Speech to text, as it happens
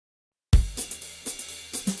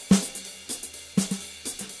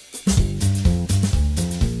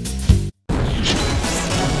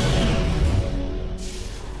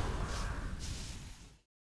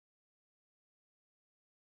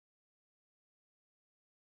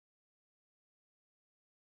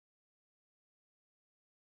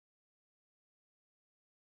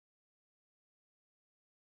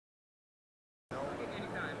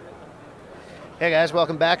Hey guys,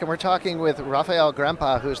 welcome back, and we're talking with Rafael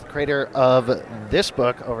Grampa, who's the creator of this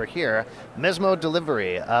book over here, Mesmo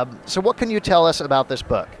Delivery. So what can you tell us about this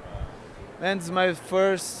book? And it's my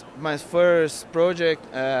first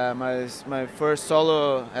project, my first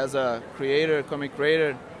solo as a creator, comic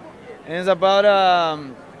creator, and it's about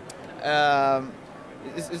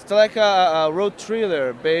it's like a road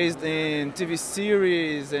thriller based in TV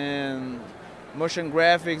series and motion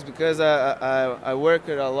graphics, because I worked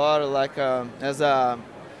a lot like as a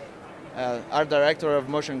art director of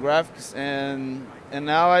motion graphics, and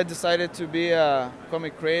now I decided to be a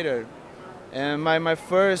comic creator. And my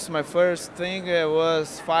first thing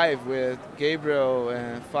was 5 with Gabriel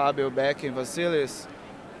and Fabio, Beck and Vasilis,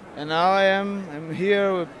 and now I'm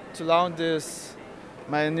here to launch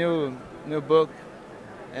my new book,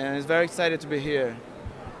 and it's very excited to be here.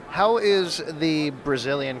 How is the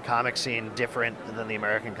Brazilian comic scene different than the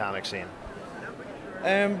American comic scene?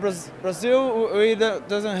 And Brazil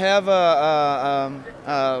doesn't have a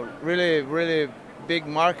really big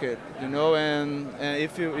market, you know, and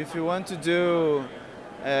if you want to do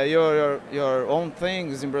your own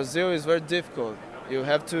things in Brazil, it's very difficult. You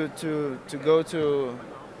have to go to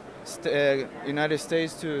United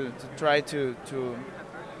States to try to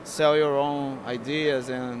sell your own ideas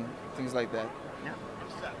and things like that.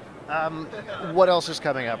 What else is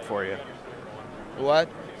coming up for you? What?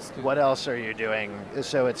 What else are you doing?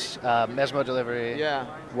 So it's Mesmo Delivery. Yeah.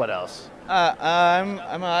 What else? I'm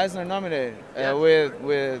an Eisner nominee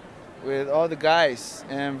with all the guys,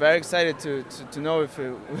 and I'm very excited to know if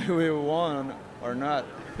we won or not.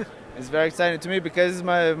 It's very exciting to me because it's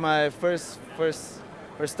my first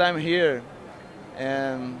time here,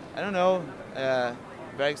 and I don't know,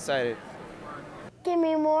 very excited. Give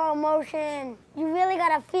me more emotion. You really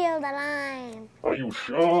gotta feel the line. Are you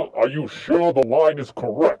sure? Are you sure the line is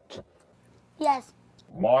correct? Yes.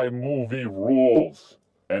 My movie rules,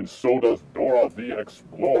 and so does Dora the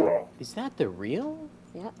Explorer. Is that the real?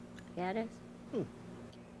 Yep. Yeah, it is.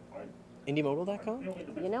 IndieModal.com?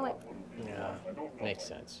 You know it. Yeah, makes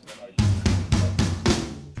sense.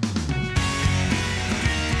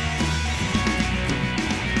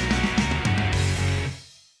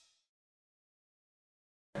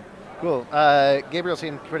 Cool. Gabriel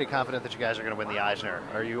seemed pretty confident that you guys are going to win the Eisner.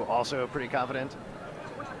 Are you also pretty confident?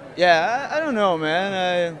 Yeah, I don't know,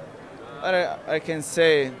 man. I can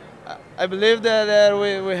say. I believe that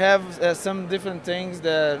we have some different things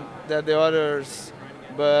that the others,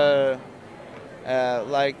 but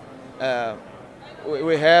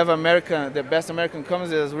we have the best American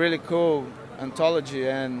comics is really cool, Anthology,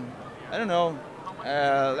 and I don't know.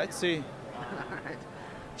 Let's see.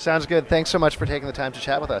 Sounds good. Thanks so much for taking the time to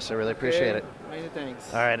chat with us. I really appreciate it. Many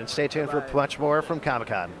thanks. All right, and stay tuned for much more from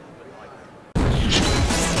Comic-Con.